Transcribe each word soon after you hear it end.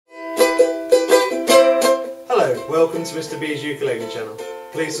Hello, welcome to Mr. B's Ukulele channel.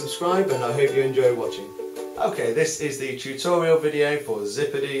 Please subscribe and I hope you enjoy watching. Okay, this is the tutorial video for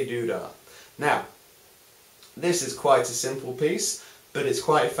Zippity Doo Dah. Now, this is quite a simple piece, but it's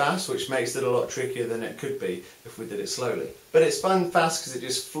quite fast, which makes it a lot trickier than it could be if we did it slowly. But it's fun fast because it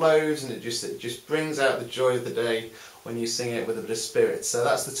just flows and it just brings out the joy of the day when you sing it with a bit of spirit. So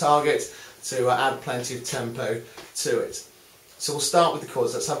that's the target, to add plenty of tempo to it. So we'll start with the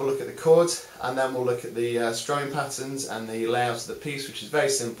chords. Let's have a look at the chords, and then we'll look at the strumming patterns and the layout of the piece, which is very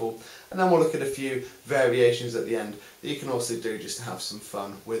simple, and then we'll look at a few variations at the end that you can also do just to have some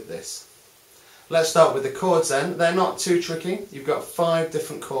fun with this. Let's start with the chords then. They're not too tricky. You've got 5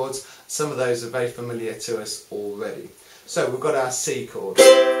 different chords. Some of those are very familiar to us already. So we've got our C chord.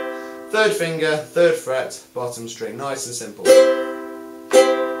 3rd finger, 3rd fret, bottom string. Nice and simple.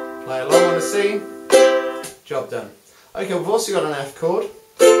 Play along on a C. Job done. Okay, we've also got an F chord.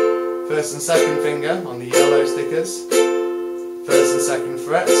 1st and 2nd finger on the yellow stickers. 1st and 2nd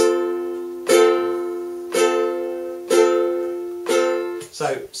fret.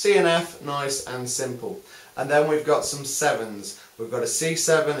 So C and F, nice and simple. And then we've got some 7s. We've got a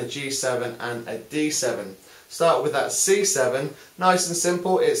C7, a G7 and a D7. Start with that C7, nice and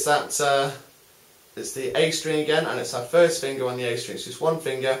simple. It's that it's the A string again, and it's our 1st finger on the A string. It's just one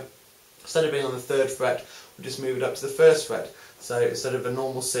finger. Instead of being on the 3rd fret, we'll just move it up to the 1st fret. So instead of a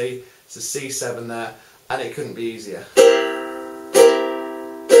normal C, it's a C7 there, and it couldn't be easier.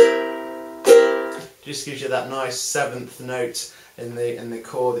 Just gives you that nice 7th note in the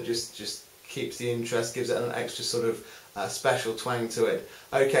chord that just keeps the interest, gives it an extra sort of special twang to it.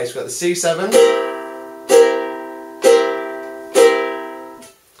 Okay, so we've got the C7.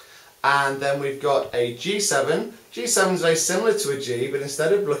 And then we've got a G7. G7 is very similar to a G, but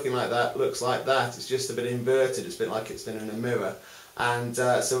instead of looking like that, looks like that. It's just a bit inverted. It's a bit like it's been in a mirror. And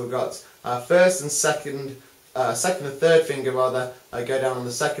so we've got our 1st and 2nd, 2nd and 3rd finger rather, go down on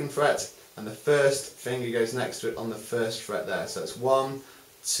the 2nd fret, and the 1st finger goes next to it on the 1st fret there. So it's 1,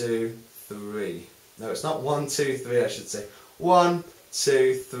 2, 3. No, it's not 1, 2, 3. I should say 1,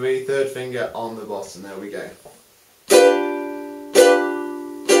 2, 3. 3rd finger on the bottom. There we go.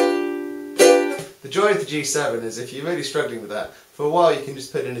 The joy of the G7 is if you're really struggling with that, for a while you can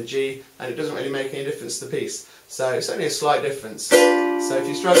just put in a G and it doesn't really make any difference to the piece. So it's only a slight difference. So if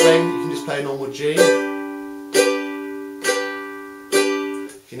you're struggling, you can just play a normal G.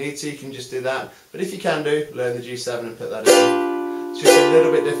 If you need to, you can just do that. But if you can do, learn the G7 and put that in. It's just a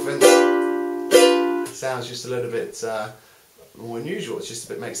little bit different. It sounds just a little bit more unusual. It's just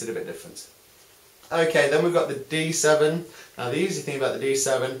makes it a bit different. Okay, then we've got the D7. Now the easy thing about the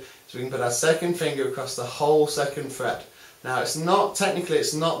D7 is we can put our 2nd finger across the whole 2nd fret. Now it's not, technically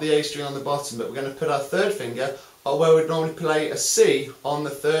it's not the A string on the bottom, but we're going to put our 3rd finger where we'd normally play a C on the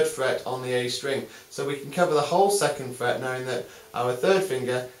 3rd fret on the A string. So we can cover the whole 2nd fret knowing that our 3rd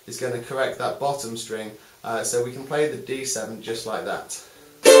finger is going to correct that bottom string. So we can play the D7 just like that.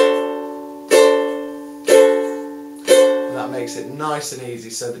 That makes it nice and easy.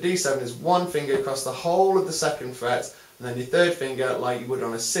 So the D7 is one finger across the whole of the 2nd fret, and then your 3rd finger like you would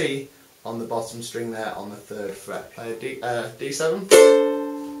on a C on the bottom string there on the 3rd fret. Play a D7.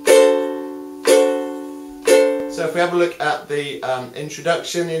 So if we have a look at the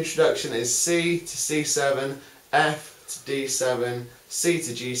introduction is C to C7, F to D7, C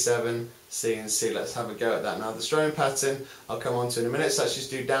to G7, C and C. Let's have a go at that. Now the strumming pattern I'll come on to in a minute, so let's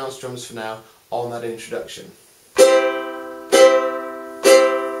just do down strums for now on that introduction.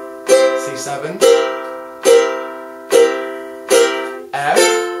 C7, F,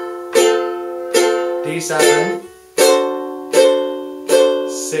 D7,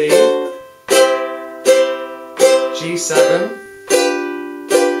 C, G7,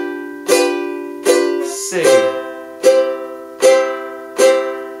 C.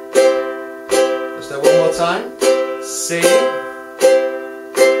 Let's do it one more time. C,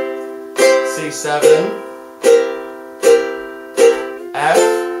 C7, F,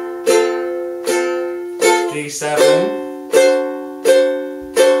 D7,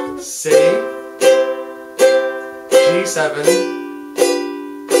 C, G7,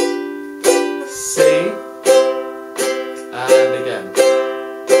 C, and again.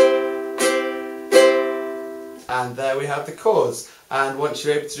 And there we have the chords. And once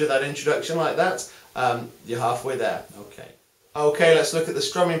you're able to do that introduction like that, you're halfway there. Okay, let's look at the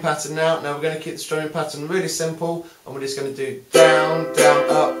strumming pattern now. Now we're going to keep the strumming pattern really simple, and we're just going to do down, down,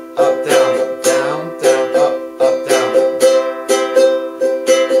 up, up, down, up, down, down, up, up, down, up.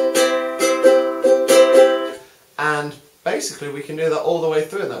 And basically we can do that all the way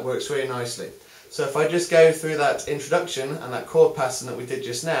through, and that works really nicely. So if I just go through that introduction and that chord pattern that we did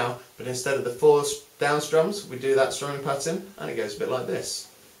just now, but instead of the 4 down strums, we do that strumming pattern, and it goes a bit like this.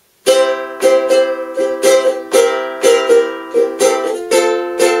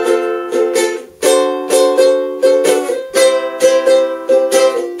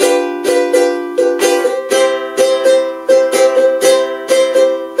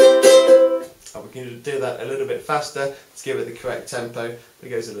 And we can do that a little bit faster to give it the correct tempo. It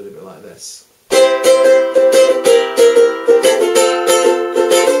goes a little bit like this.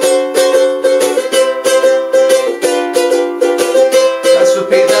 Let's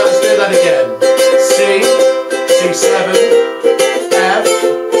repeat that, let's do that again. C, C7, F,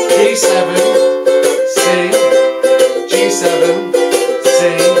 D7, C, G7, C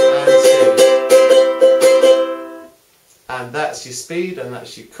and C. And that's your speed and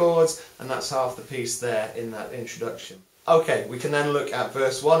that's your chords, and that's half the piece there in that introduction. Okay, we can then look at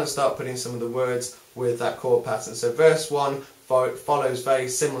verse 1 and start putting some of the words with that chord pattern. So verse 1 follows very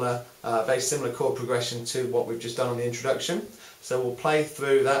similar chord progression to what we've just done on the introduction. So we'll play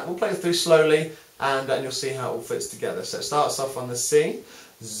through that. We'll play it through slowly, and you'll see how it all fits together. So it starts off on the C,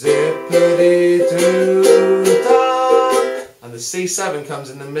 zippity-doo-dah, and the C7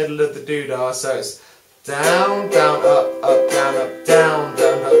 comes in the middle of the doo-dah. So it's down, down, up, down, up, down,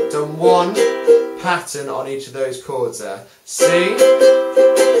 down, up. Done one pattern on each of those chords there. C,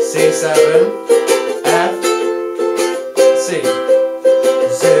 C7, F, C.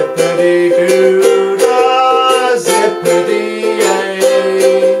 Zippity-doo-dah, zippity-a.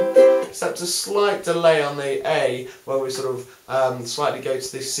 Except a slight delay on the A, where we sort of slightly go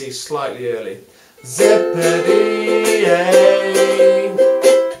to the C slightly early. Zippity-a.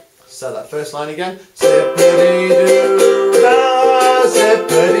 So that first line again. Zippity-doo-dah,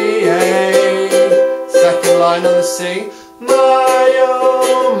 zippity-a. Second line on the C. My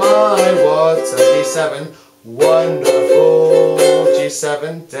oh my, what a D7, wonderful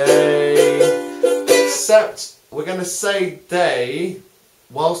G7 day. Except we're going to say day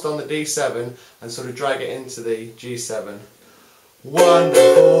whilst on the D7 and sort of drag it into the G7.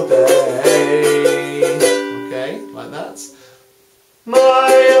 Wonderful day. Okay, like that. My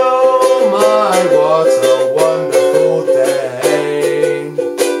oh my, what a wonderful day.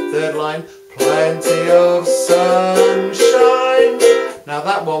 Third line, plenty of sunshine. Now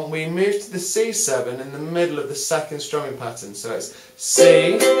that one, we move to the C7 in the middle of the second strumming pattern. So it's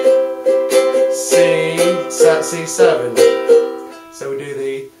C, C, C7. So we do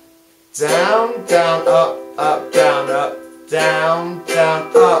the down, down, up, down, down,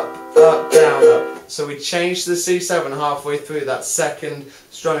 down, up, down, up. So we change to the C7 halfway through that second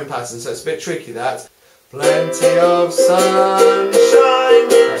strumming pattern. So it's a bit tricky that. Plenty of sunshine.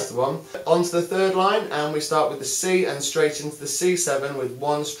 That's the one. On to the third line, and we start with the C and straight into the C7 with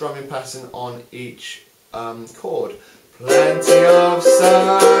one strumming pattern on each chord. Plenty of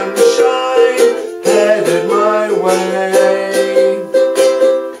sunshine headed my way.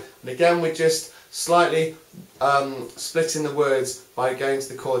 And again, we're just slightly splitting the words by going to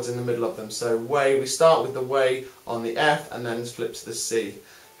the chords in the middle of them. So way, we start with the way on the F and then flip to the C.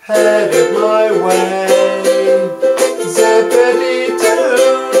 Headed my way,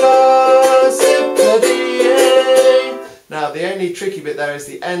 zippity-doo-dah, zippity-a. Now the only tricky bit there is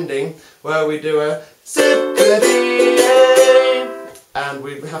the ending, where we do a zippity-a, and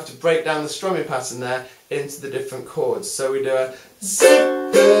we have to break down the strumming pattern there into the different chords. So we do a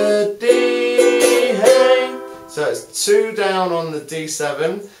zippity-a. So it's 2 down on the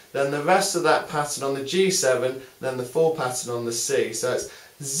D7, then the rest of that pattern on the G7, then the full pattern on the C. So it's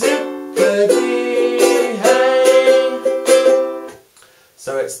zippity-hey.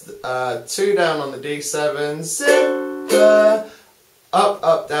 So it's 2 down on the D7, zip,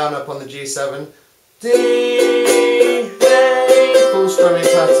 up, down, up on the G7, D, hey, full strumming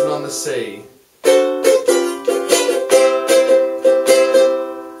pattern on the C.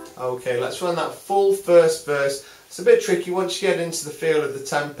 Okay, let's run that full first verse. It's a bit tricky. Once you get into the feel of the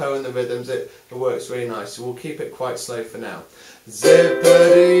tempo and the rhythms, it works really nice. So we'll keep it quite slow for now.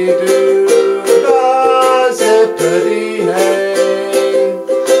 Zippity-doo-dah, zippity-hey.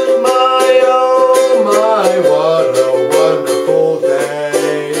 My oh my, what a wonderful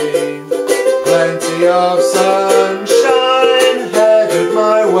day. Plenty of sunshine headed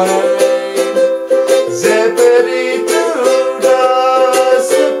my way. Zippity-doo-dah,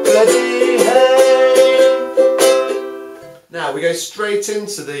 zippity-hey. Now we go straight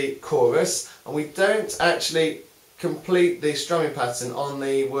into the chorus, and we don't actually complete the strumming pattern on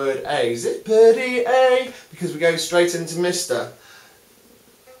the word A, zippity-a, because we go straight into Mister.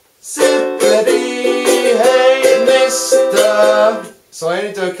 Zippity-hey, Mister. So I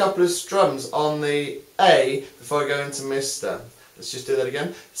only do a couple of strums on the A before I go into Mr. Let's just do that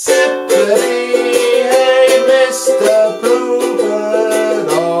again. Zippity, hey Mr. Bluebird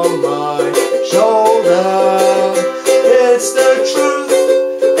on my shoulder. It's the truth,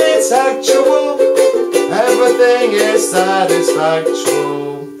 it's actual, everything is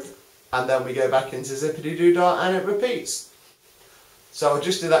satisfactual. And then we go back into Zippity Doo Dah and it repeats. So I'll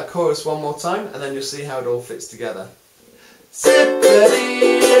just do that chorus one more time and then you'll see how it all fits together.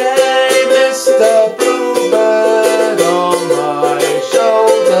 Zippity, hey Mr. Bluebird on my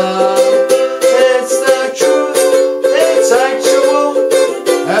shoulder. It's the truth, it's actual,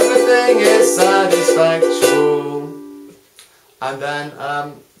 everything is satisfactual. And then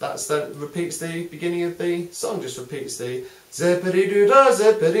that repeats the beginning of the song, just repeats the zippity doo dah,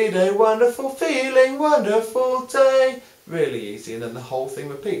 zippity day, wonderful feeling, wonderful day. Really easy, and then the whole thing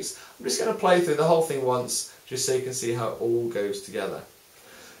repeats. I'm just going to play through the whole thing once, just so you can see how it all goes together.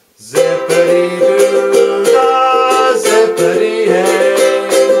 Zippity doo dah, zippity hey,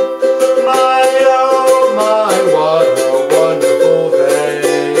 my oh my, what a wonderful day.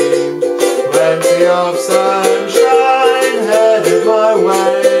 Plenty of sunshine headed my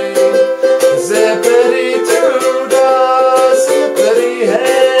way. Zippity doo dah, zippity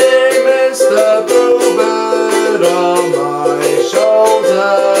hey, Mr. Bluebird on my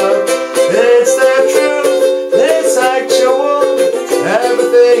shoulder. It's the truth, it's actual,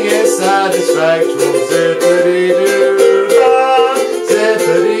 everything is satisfactual. Zippity doo dah,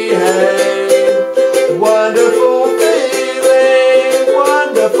 zippity hey, wonderful feeling,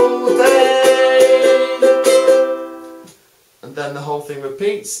 wonderful day. And then the whole thing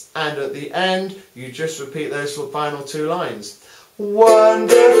repeats, and at the end you just repeat those final two lines.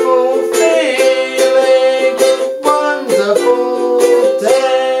 Wonderful feeling, wonderful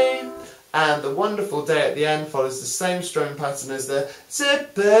day. And the wonderful day at the end follows the same strumming pattern as the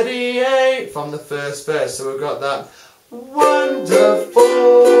zippity-ay from the first verse. So we've got that wonderful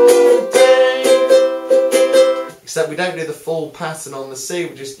day. Except we don't do the full pattern on the C,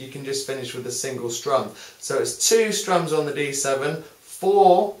 you can just finish with a single strum. So it's 2 strums on the D7,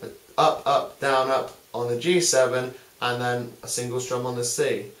 4 up, up, down, up on the G7, and then a single strum on the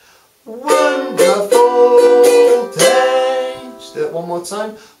C. Wonderful day. Just do it one more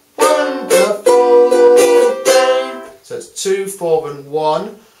time. Wonderful day. So it's 2, 4 and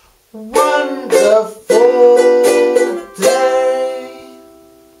 1. Wonderful day.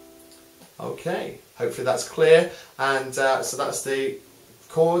 Okay, hopefully that's clear. And so that's the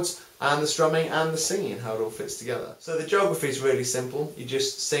chords and the strumming and the singing, how it all fits together. So the geography is really simple. You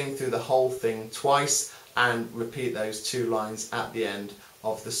just sing through the whole thing twice and repeat those 2 lines at the end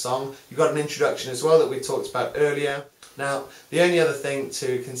of the song. You've got an introduction as well that we talked about earlier. Now, the only other thing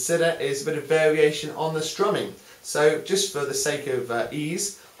to consider is a bit of variation on the strumming. So, just for the sake of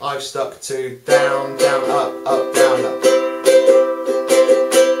ease, I've stuck to down, down, up, up, down, up,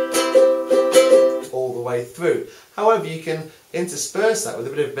 all the way through. However, you can intersperse that with a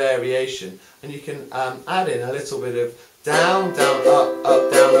bit of variation, and you can add in a little bit of down, down, up,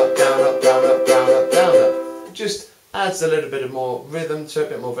 up, down, up, down, up, down, up, down, up, down, up. It just adds a little bit of more rhythm to it, a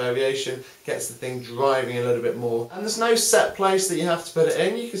bit more variation, gets the thing driving a little bit more. And there's no set place that you have to put it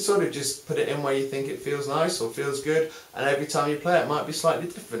in. You can sort of just put it in where you think it feels nice or feels good, and every time you play it might be slightly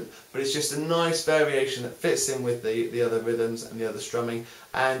different. But it's just a nice variation that fits in with the other rhythms and the other strumming,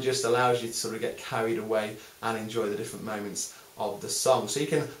 and just allows you to sort of get carried away and enjoy the different moments of the song. So you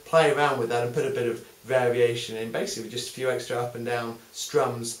can play around with that and put a bit of variation in, basically just a few extra up and down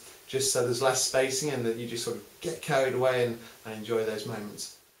strums, just so there's less spacing and that you just sort of get carried away and enjoy those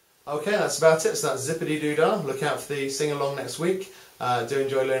moments. Okay, that's about it. So that's Zippity Doo Dah. Look out for the sing along next week. Do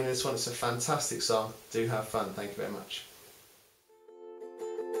enjoy learning this one. It's a fantastic song. Do have fun. Thank you very much.